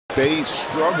They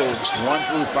struggle 1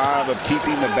 through 5 of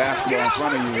keeping the basketball in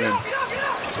front of you. And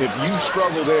if you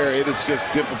struggle there, it is just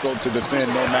difficult to defend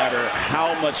no matter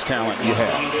how much talent you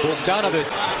have. Bogdanovic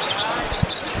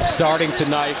starting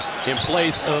tonight in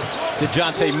place of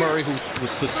DeJounte Murray, who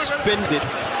was suspended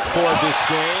for this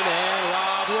game, and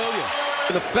Rob Williams.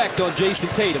 An effect on Jason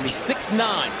Tatum. He's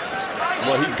 6'9".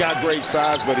 Well, he's got great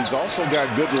size, but he's also got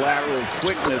good lateral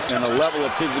quickness and a level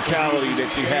of physicality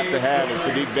that you have to have as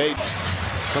Sadiq Bey.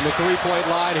 From the three-point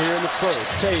line here in the first,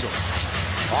 Tatum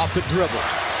off the dribble.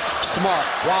 Smart,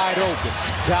 wide open,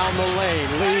 down the lane,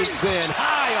 leads in,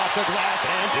 high off the glass,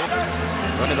 and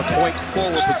running a point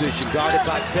forward position, guarded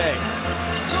by Bey.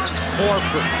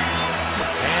 Horford,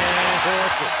 and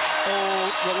Horford.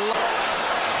 Oh,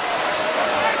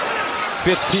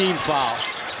 15 foul.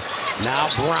 Now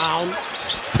Brown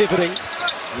pivoting,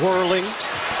 whirling,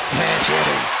 and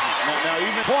hitting. Now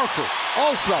even Horford,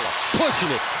 old fella, pushing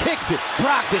it, kicks it,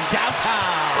 Brogdon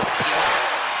downtown.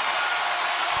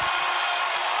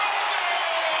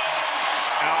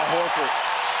 Al Horford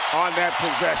on that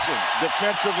possession,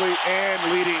 defensively and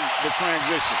leading the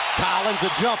transition. Collins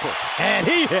a jumper, and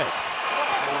he hits.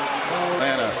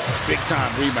 And a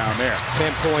big-time rebound there. 10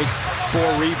 points, 4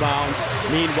 rebounds.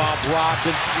 Meanwhile,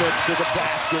 Brogdon slips to the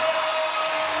basket.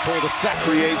 For the that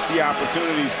creates the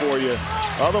opportunities for you.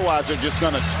 Otherwise, they're just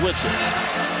going to switch it.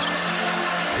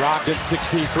 Brogdon's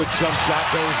 16-foot jump shot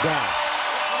goes down.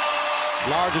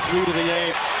 Largest lead of the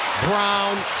game.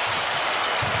 Brown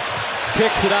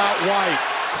kicks it out. White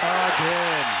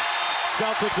again.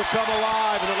 Celtics have come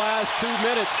alive in the last 2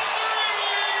 minutes.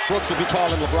 Brooks would be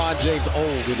calling LeBron James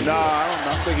old. No, I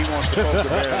don't think he wants to poke the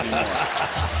bear anymore.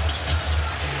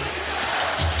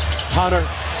 Hunter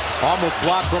almost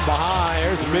blocked from behind.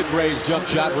 There's a mid-range jump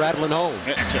shot rattling home.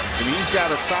 And he's got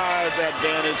a size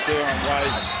advantage there on White.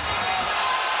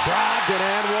 Brogdon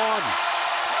and one.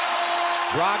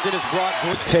 Brogdon has brought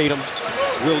good. Tatum,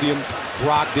 Williams,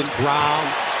 Brogdon, Brown.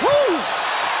 Woo!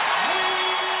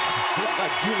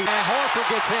 And Horford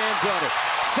gets hands on it.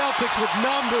 Celtics with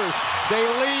numbers. They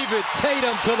leave it.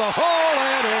 Tatum to the hole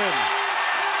and in.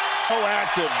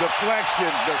 Proactive,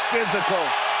 deflections, they're physical,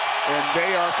 and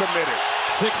they are committed.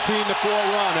 16-4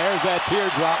 run. There's that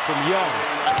teardrop from Young.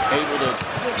 Able to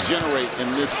generate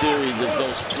in this series is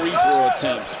those free throw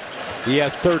attempts. He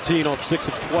has 13 on 6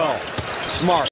 of 12. Smart.